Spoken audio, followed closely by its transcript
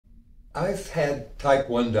I've had type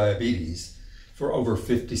 1 diabetes for over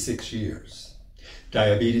 56 years.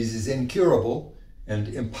 Diabetes is incurable and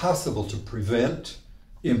impossible to prevent,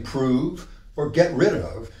 improve, or get rid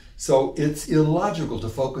of, so it's illogical to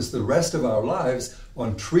focus the rest of our lives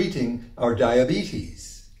on treating our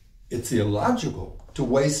diabetes. It's illogical to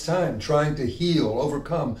waste time trying to heal,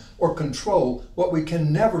 overcome, or control what we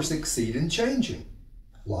can never succeed in changing.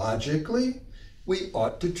 Logically, we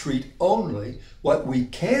ought to treat only what we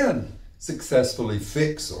can successfully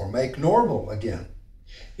fix or make normal again.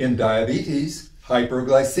 In diabetes,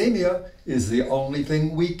 hyperglycemia is the only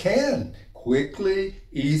thing we can quickly,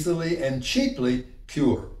 easily, and cheaply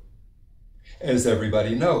cure. As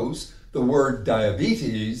everybody knows, the word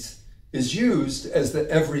diabetes is used as the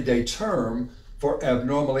everyday term for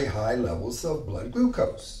abnormally high levels of blood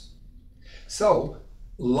glucose. So,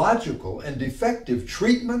 logical and effective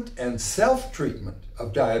treatment and self-treatment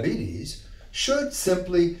of diabetes should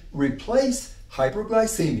simply replace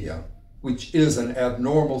hyperglycemia, which is an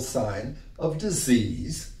abnormal sign of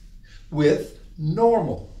disease, with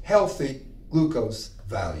normal, healthy glucose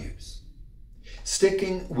values.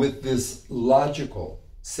 Sticking with this logical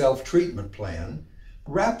self-treatment plan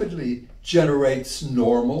rapidly generates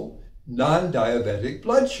normal, non-diabetic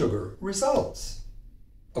blood sugar results.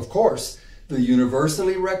 Of course, the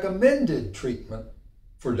universally recommended treatment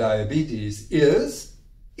for diabetes is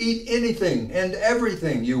eat anything and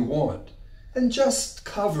everything you want and just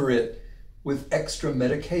cover it with extra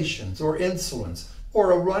medications or insulins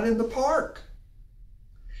or a run in the park.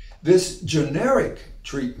 This generic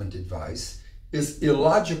treatment advice is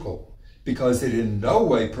illogical because it in no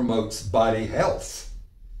way promotes body health.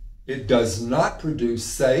 It does not produce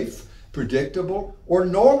safe, predictable, or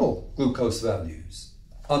normal glucose values.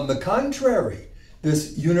 On the contrary,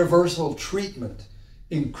 this universal treatment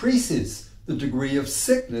increases the degree of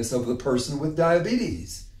sickness of the person with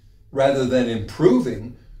diabetes, rather than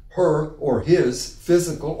improving her or his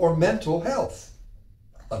physical or mental health.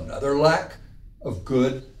 Another lack of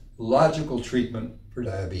good, logical treatment for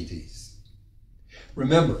diabetes.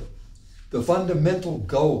 Remember, the fundamental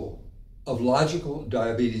goal of logical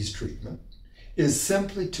diabetes treatment is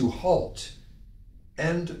simply to halt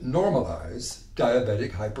and normalize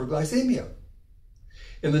diabetic hyperglycemia.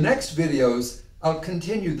 In the next videos, I'll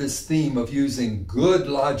continue this theme of using good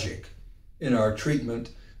logic in our treatment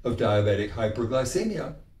of diabetic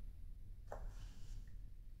hyperglycemia